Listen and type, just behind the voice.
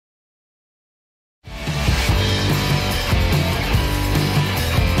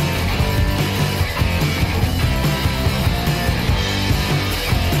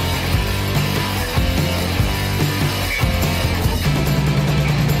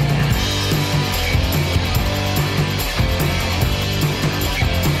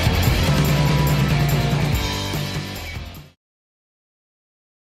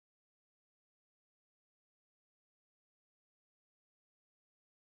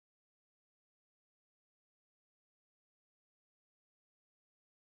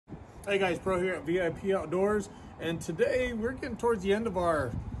Hey guys, Pro here at VIP Outdoors, and today we're getting towards the end of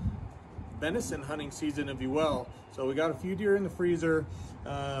our venison hunting season, if you will. So we got a few deer in the freezer.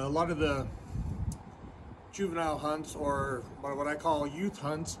 A lot of the juvenile hunts, or what I call youth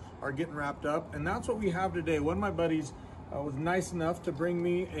hunts, are getting wrapped up, and that's what we have today. One of my buddies was nice enough to bring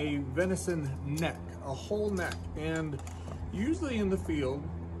me a venison neck, a whole neck. And usually in the field,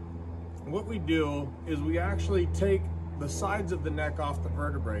 what we do is we actually take the sides of the neck off the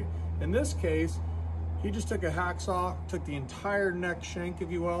vertebrae. In this case, he just took a hacksaw, took the entire neck shank,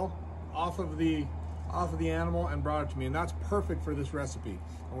 if you will, off of the animal and brought it to me, and that's perfect for this recipe.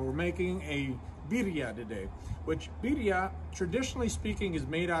 And we're making a birria today, which birria, traditionally speaking, is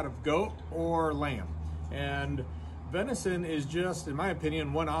made out of goat or lamb, and venison is just, in my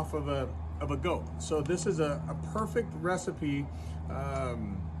opinion, one off of a goat. So this is a perfect recipe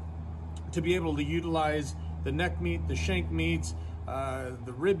to be able to utilize the neck meat, the shank meats,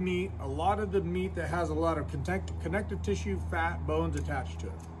 the rib meat, a lot of the meat that has a lot of connective tissue, fat, bones attached to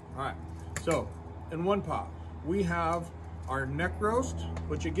it. All right, so in one pot, we have our neck roast,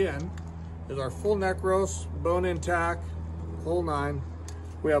 which again is our full neck roast, bone intact, whole nine.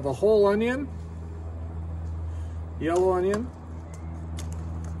 We have a whole onion, yellow onion.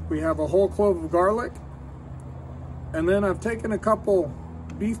 We have a whole clove of garlic. And then I've taken a couple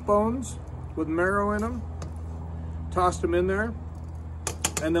beef bones with marrow in them, tossed them in there,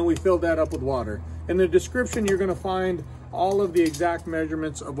 and then we filled that up with water. In the description, you're gonna find all of the exact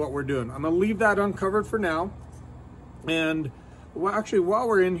measurements of what we're doing. I'm gonna leave that uncovered for now. And well, actually, while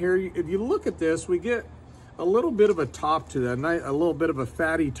we're in here, if you look at this, we get a little bit of a top to that, a little bit of a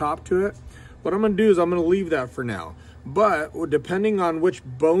fatty top to it. What I'm gonna do is I'm gonna leave that for now. But depending on which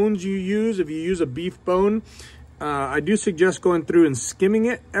bones you use, if you use a beef bone, I do suggest going through and skimming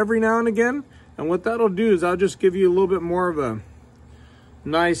it every now and again. And what that'll do is I'll just give you a little bit more of a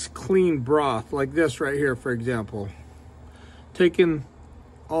nice clean broth, like this right here, for example. Taking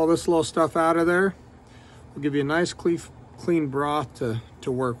all this little stuff out of there will give you a nice clean broth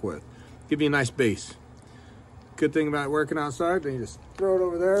to work with. Give you a nice base. Good thing about working outside, then you just throw it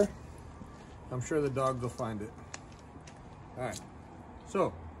over there. I'm sure the dogs will find it. All right,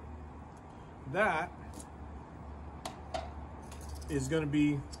 so that is gonna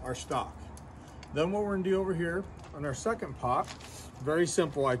be our stock. Then what we're gonna do over here on our second pot, very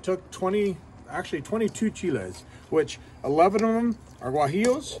simple. I took 22 chiles, which 11 of them are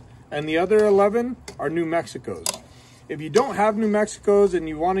guajillos and the other 11 are New Mexicos. If you don't have New Mexicos and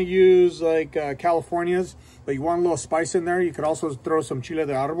you wanna use like Californias, but you want a little spice in there, you could also throw some chile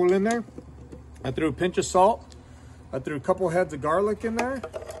de árbol in there. I threw a pinch of salt. I threw a couple heads of garlic in there.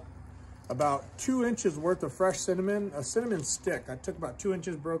 About 2 inches worth of fresh cinnamon, a cinnamon stick. I took about 2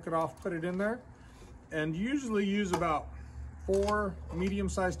 inches, broke it off, put it in there. And usually use about 4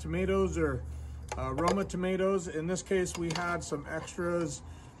 medium-sized tomatoes or Roma tomatoes. In this case, we had some extras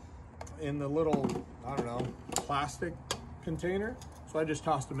in the little, I don't know, plastic container. So I just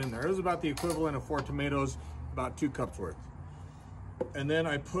tossed them in there. It was about the equivalent of 4 tomatoes, about 2 cups worth. And then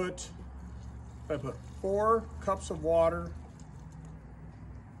I put 4 cups of water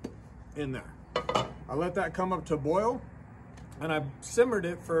in there. I let that come up to boil, and I simmered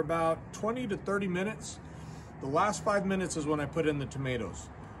it for about 20 to 30 minutes. The last 5 minutes is when I put in the tomatoes.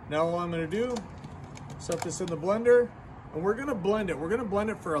 Now what I'm gonna do, set this in the blender, and we're gonna blend it. We're gonna blend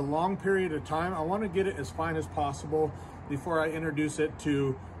it for a long period of time. I wanna get it as fine as possible before I introduce it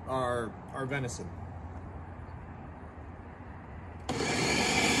to our venison.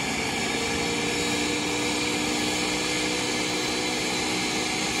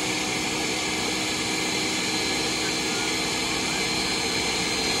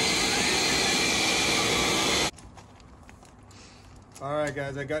 All right,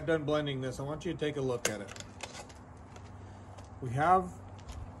 guys, I got done blending this. I want you to take a look at it. We have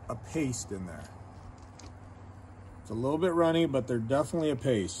a paste in there. It's a little bit runny, but they're definitely a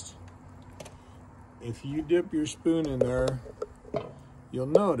paste. If you dip your spoon in there, you'll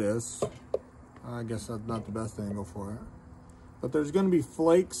notice, I guess that's not the best angle for it, but there's gonna be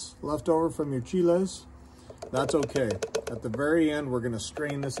flakes left over from your chiles. That's okay. At the very end, we're gonna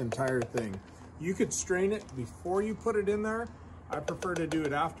strain this entire thing. You could strain it before you put it in there. I prefer to do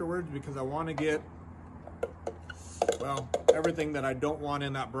it afterwards because I want to get, well, everything that I don't want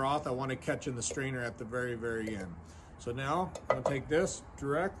in that broth, I want to catch in the strainer at the very, very end. So now I'm gonna take this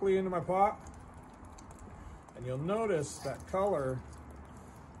directly into my pot, and you'll notice that color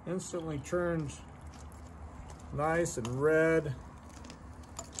instantly turns nice and red.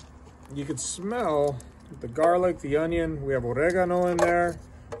 You can smell the garlic, the onion. We have oregano in there.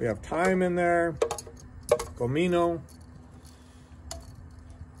 We have thyme in there, comino.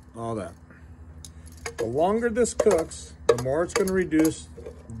 all that. The longer this cooks, the more it's gonna reduce,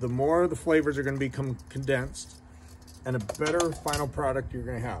 the more the flavors are gonna become condensed, and a better final product you're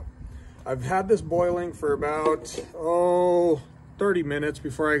gonna have. I've had this boiling for about, 30 minutes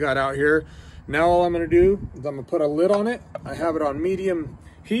before I got out here. Now all I'm gonna do is I'm gonna put a lid on it. I have it on medium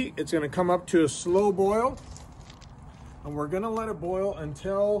heat. It's gonna come up to a slow boil, and we're gonna let it boil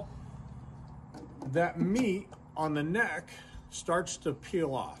until that meat on the neck starts to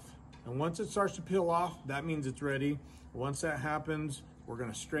peel off. And once it starts to peel off, that means it's ready. Once that happens, we're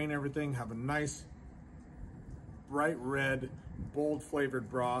gonna strain everything, have a nice, bright red, bold flavored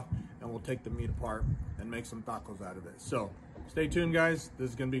broth, and we'll take the meat apart and make some tacos out of it. So stay tuned, guys.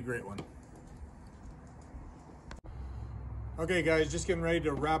 This is gonna be a great one. Okay, guys, just getting ready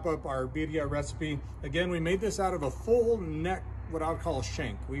to wrap up our birria recipe. Again, we made this out of a full neck, what I would call a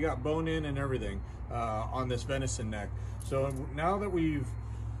shank. We got bone in and everything on this venison neck. So now that we've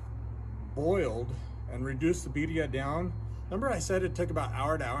boiled and reduced the birria down, remember I said it took about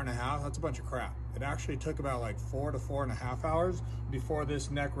hour to hour and a half? That's a bunch of crap. It actually took about like 4 to 4.5 hours before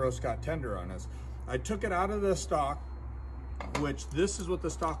this neck roast got tender on us. I took it out of the stock, which this is what the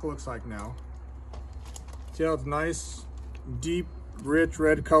stock looks like now. See how it's nice, deep, rich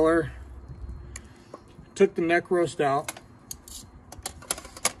red color. Took the neck roast out.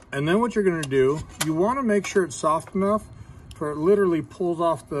 And then what you're gonna do, you wanna make sure it's soft enough for it literally pulls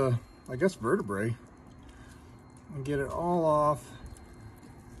off the, I guess, vertebrae, and get it all off.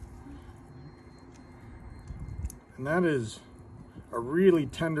 And that is a really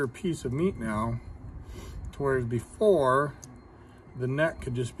tender piece of meat now, to whereas before the neck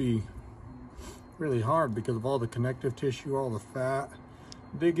could just be really hard because of all the connective tissue, all the fat.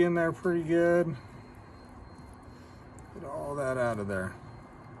 Dig in there pretty good. Get all that out of there.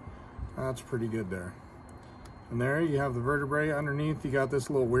 That's pretty good there. And there you have the vertebrae. Underneath you got this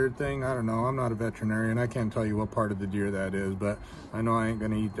little weird thing. I don't know, I'm not a veterinarian. I can't tell you what part of the deer that is, but I know I ain't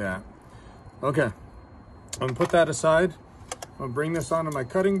gonna eat that. Okay, I'm gonna put that aside. I'm gonna bring this onto my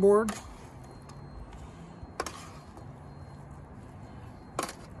cutting board.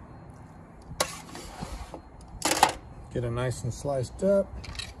 Get it nice and sliced up.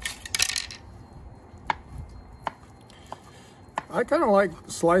 I kind of like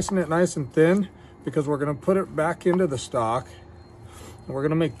slicing it nice and thin because we're gonna put it back into the stock and we're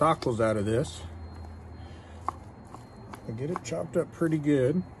gonna make tacos out of this. I get it chopped up pretty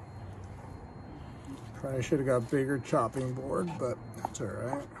good. Probably should have got a bigger chopping board, but that's all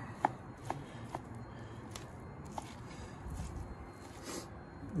right.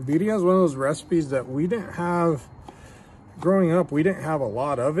 Birria is one of those recipes that we didn't have growing up. We didn't have a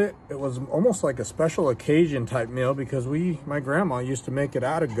lot of it. It was almost like a special occasion type meal because my grandma used to make it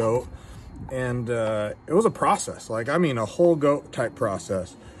out of goat, and it was a process. Like, I mean, a whole goat type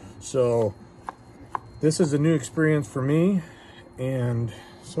process. So this is a new experience for me, and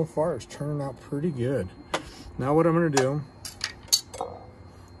so far it's turning out pretty good. Now what I'm gonna do,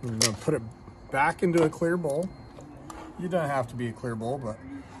 I'm gonna put it back into a clear bowl. You don't have to be a clear bowl, but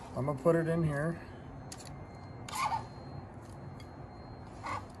I'm gonna put it in here.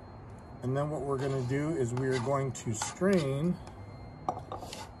 And then what we're gonna do is we're going to strain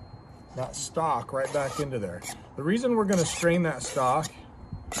that stock right back into there. The reason we're gonna strain that stock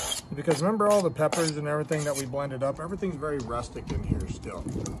is because remember all the peppers and everything that we blended up, everything's very rustic in here still.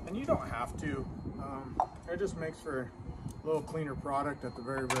 And you don't have to. It just makes for a little cleaner product at the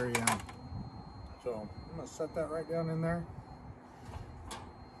very, very end. So I'm gonna set that right down in there.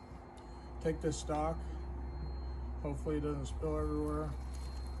 Take this stock. Hopefully it doesn't spill everywhere.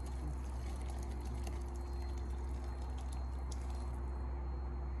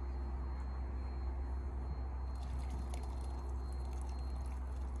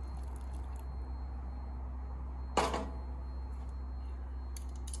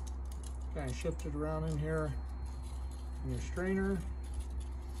 Kind of shift it around in here in your strainer.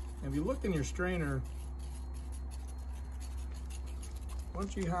 And if you look in your strainer,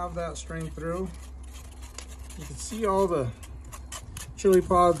 once you have that strained through, you can see all the chili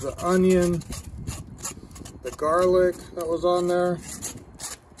pods, the onion, the garlic that was on there.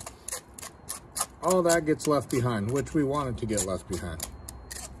 All that gets left behind, which we wanted to get left behind.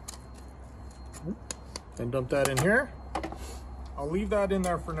 And dump that in here. I'll leave that in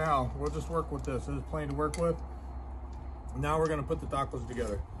there for now. We'll just work with this. This is plenty to work with. Now we're gonna put the tacos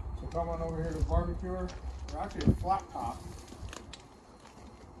together. So come on over here to the barbecuer, or actually a flat top.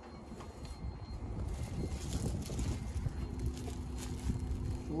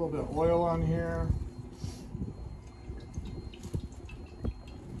 A little bit of oil on here.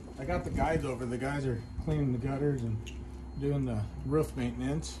 I got the guys over. The guys are cleaning the gutters and doing the roof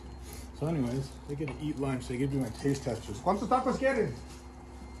maintenance. So anyways, they get to eat lunch. They give you my taste testers. ¿Cuántos tacos quieren?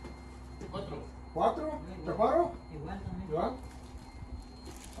 Cuatro? Preparo? Igual?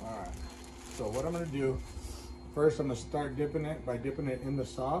 Alright. So what I'm gonna do, first I'm gonna start dipping it by dipping it in the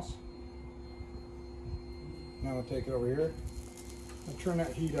sauce. Now I'm gonna take it over here and turn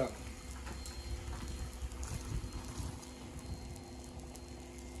that heat up.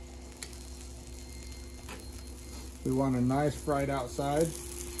 We want a nice fried outside.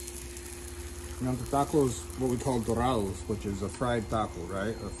 And the taco is what we call dorados, which is a fried taco,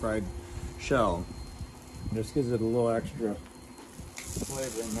 right? A fried shell. This gives it a little extra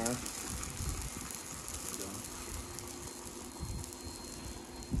flavor in there.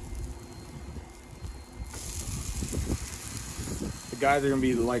 The guys are gonna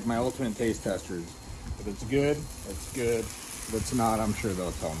be like my ultimate taste testers. If it's good, it's good. If it's not, I'm sure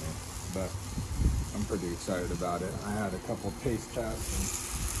they'll tell me. But I'm pretty excited about it. I had a couple taste tests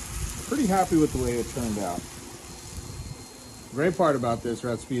and pretty happy with the way it turned out. The great part about this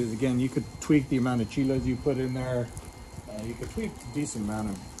recipe is, again, you could tweak the amount of chiles you put in there. You could tweak a decent amount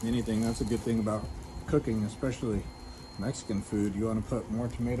of anything. That's a good thing about cooking, especially Mexican food. You want to put more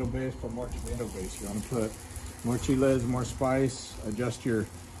tomato base, put more tomato base. You want to put more chiles, more spice. Adjust your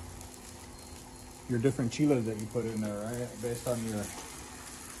different chiles that you put in there, right? Based on your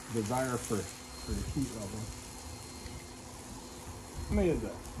desire for the heat level. How many is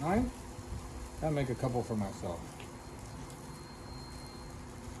that? 9? I'll make a couple for myself.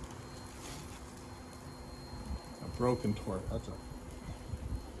 A broken tort. That's a.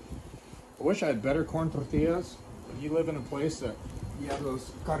 I wish I had better corn tortillas. If you live in a place that you have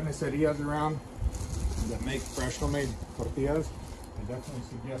those carnicerias around that make fresh homemade tortillas, I definitely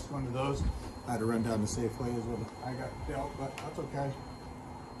suggest one of those. I had to run down to Safeway is what I got dealt, but that's okay.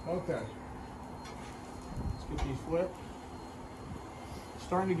 Okay. Let's get these flipped.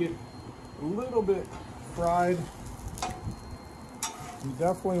 Starting to get a little bit fried. You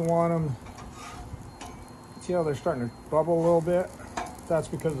definitely want them. See how they're starting to bubble a little bit? That's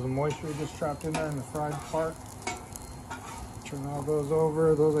because of the moisture just trapped in there in the fried part. Turn all those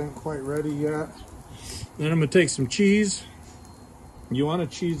over. Those ain't quite ready yet. Then I'm gonna take some cheese. You want a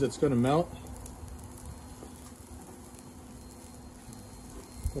cheese that's gonna melt.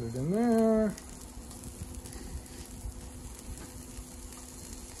 Put it in there.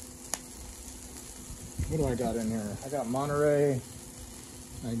 What do I got in here? I got Monterey.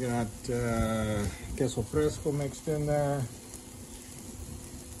 I got queso fresco mixed in there.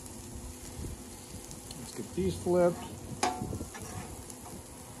 Let's get these flipped.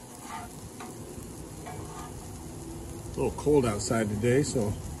 It's a little cold outside today,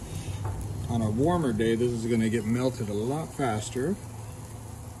 so on a warmer day, this is going to get melted a lot faster.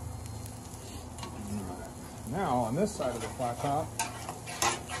 Right. Now, on this side of the flat top,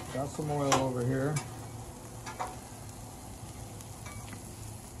 got some oil over here.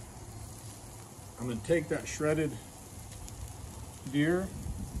 I'm going to take that shredded deer and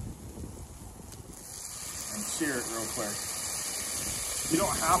sear it real quick. You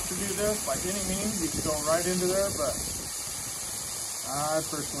don't have to do this by any means. You can go right into there, but I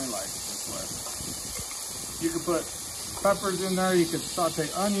personally like it this way. You could put peppers in there. You could saute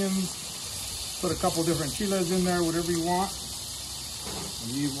onions, put a couple different chiles in there, whatever you want. If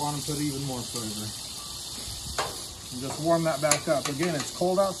you want to put even more flavor. And just warm that back up. Again, it's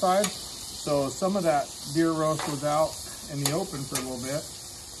cold outside. So some of that deer roast was out in the open for a little bit.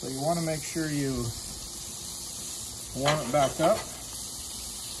 So you want to make sure you warm it back up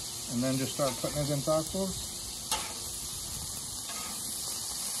and then just start putting it in tacos.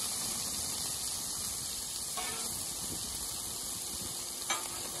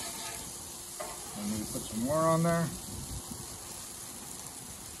 I need to put some more on there.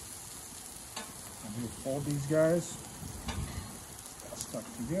 I'm going to fold these guys. Got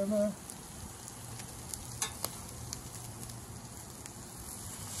stuck together.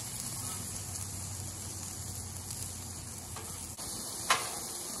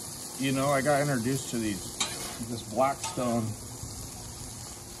 You know, I got introduced to this Blackstone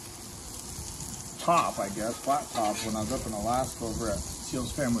top, I guess, flat top, when I was up in Alaska over at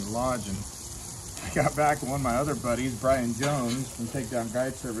Seals Family Lodge, and I got back and one of my other buddies, Brian Jones from Takedown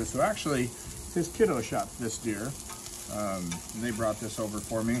Guide Service, who actually, his kiddo shot this deer, and they brought this over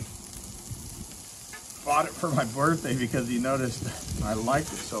for me. Bought it for my birthday because he noticed I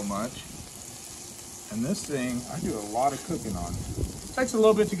liked it so much. And this thing, I do a lot of cooking on. It takes a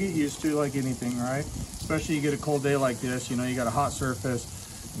little bit to get used to, like anything, right? Especially you get a cold day like this, you know, you got a hot surface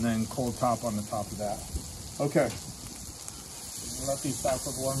and then cold top on the top of that. Okay, let these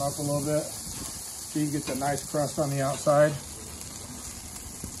tacos warm up a little bit. See, you get the nice crust on the outside.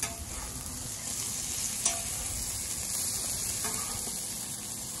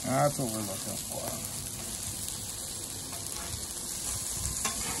 That's what we're looking for.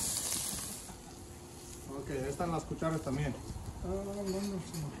 Ok, ahí están las cucharas también. No, se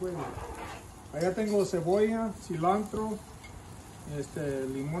me fue. Allá tengo cebolla, cilantro,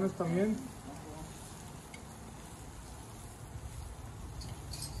 limones también.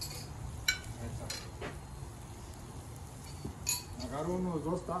 Agarro unos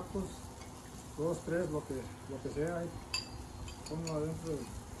 2 tacos, 2, 3, lo que sea ahí. Pongo adentro.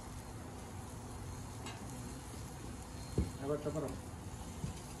 Ahí va a estar para. Ahí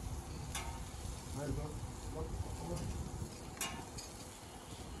va.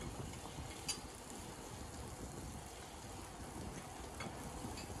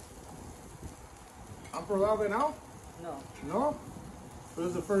 ¿Han probado venado? No. No? This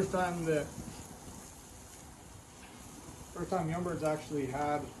is the first time Yumbird's actually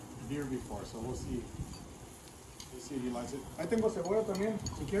had deer before, so we'll see. We'll see if he likes it. Ahí tengo cebolla también,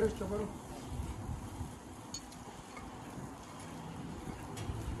 si quieres, chaparro.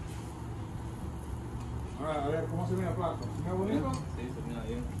 Alright, a ver, ¿cómo se mira el plato? ¿Se mira bonito? Sí, se mira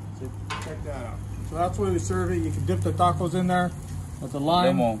bien. Check that out. So that's the way we serve it. You can dip the tacos in there with the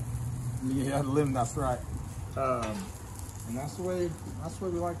lime. Lemon. Yeah, limb, that's right. And that's the way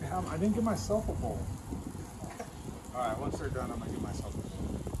we like to have them. I didn't give myself a bowl. All right, once they're done, I'm gonna give myself a bowl.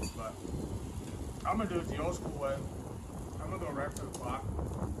 But I'm gonna do it the old school way. I'm gonna go right for the pot.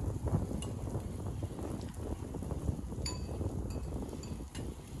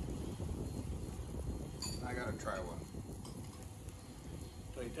 I gotta try one.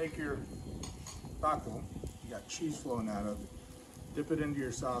 So you take your taco, you got cheese flowing out of it, dip it into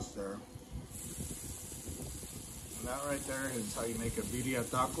your sauce there. And that right there is how you make a birria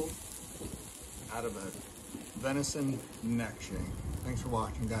taco out of a venison neck shank. Thanks for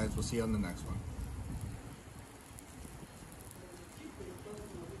watching, guys. We'll see you on the next one.